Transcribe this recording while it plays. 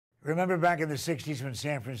Remember back in the 60s when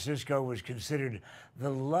San Francisco was considered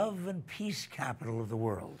the love and peace capital of the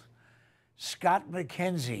world? Scott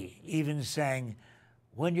McKenzie even sang,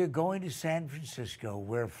 "When you're going to San Francisco,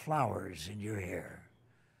 wear flowers in your hair."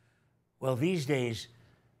 Well, these days,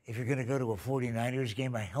 if you're going to go to a 49ers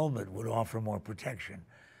game, a helmet would offer more protection.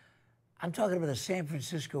 I'm talking about the San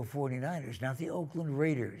Francisco 49ers, not the Oakland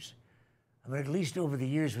Raiders. I mean, at least over the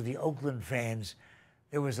years with the Oakland fans,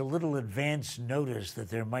 there was a little advance notice that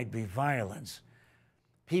there might be violence.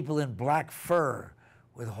 People in black fur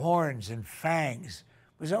with horns and fangs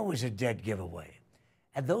was always a dead giveaway.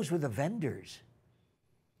 And those were the vendors.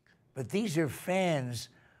 But these are fans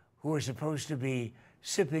who are supposed to be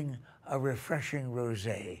sipping a refreshing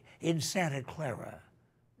rosé in Santa Clara.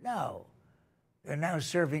 No, they're now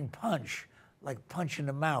serving punch, like punch in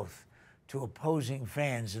the mouth, to opposing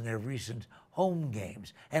fans in their recent home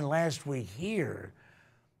games. And last week here,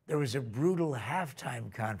 there was a brutal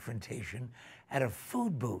halftime confrontation at a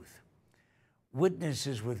food booth.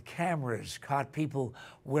 Witnesses with cameras caught people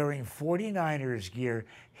wearing 49ers gear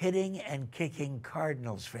hitting and kicking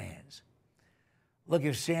Cardinals fans. Look,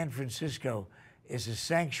 if San Francisco is a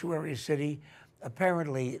sanctuary city,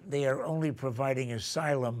 apparently they are only providing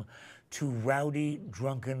asylum to rowdy,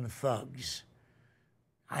 drunken thugs.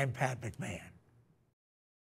 I'm Pat McMahon.